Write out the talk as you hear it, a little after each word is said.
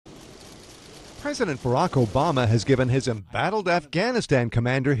President Barack Obama has given his embattled Afghanistan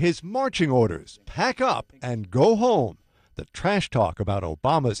commander his marching orders: pack up and go home. The trash talk about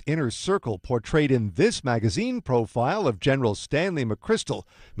Obama's inner circle portrayed in this magazine profile of General Stanley McChrystal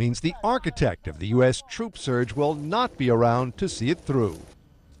means the architect of the U.S. troop surge will not be around to see it through.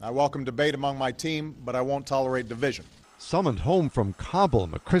 I welcome debate among my team, but I won't tolerate division. Summoned home from Kabul,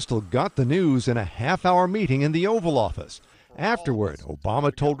 McChrystal got the news in a half-hour meeting in the Oval Office. Afterward,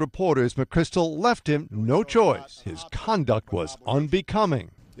 Obama told reporters McChrystal left him no choice. His conduct was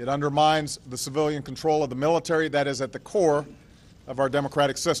unbecoming. It undermines the civilian control of the military that is at the core of our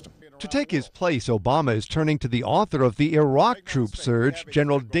democratic system. To take his place, Obama is turning to the author of the Iraq troop surge,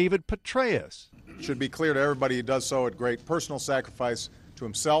 General David Petraeus. It should be clear to everybody he does so at great personal sacrifice to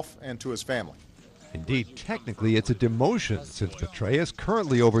himself and to his family. Indeed, technically it's a demotion, since Petraeus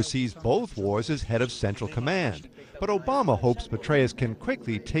currently oversees both wars as head of Central Command. But Obama hopes Petraeus can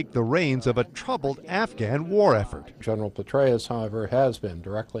quickly take the reins of a troubled Afghan war effort. General Petraeus, however, has been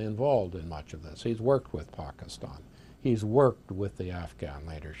directly involved in much of this. He's worked with Pakistan. He's worked with the Afghan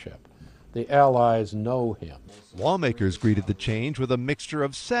leadership. The allies know him. Lawmakers greeted the change with a mixture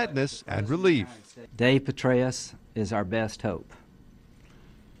of sadness and relief. Dave Petraeus is our best hope.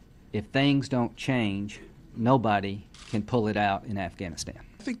 If things don't change, nobody can pull it out in Afghanistan.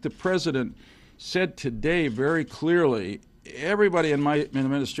 I think the president said today very clearly, everybody in my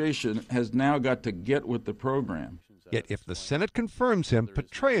administration has now got to get with the program. Yet if the Senate confirms him,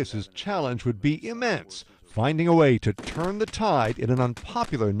 Petraeus' challenge would be immense, finding a way to turn the tide in an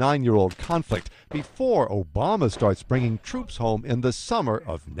unpopular 9-year-old conflict before Obama starts bringing troops home in the summer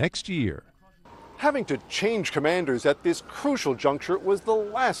of next year. Having to change commanders at this crucial juncture was the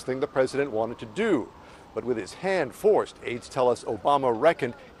last thing the president wanted to do. But with his hand forced, aides tell us Obama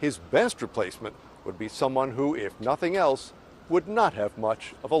reckoned his best replacement would be someone who, if nothing else, would not have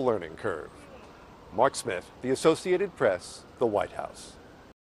much of a learning curve. Mark Smith, The Associated Press, the White House.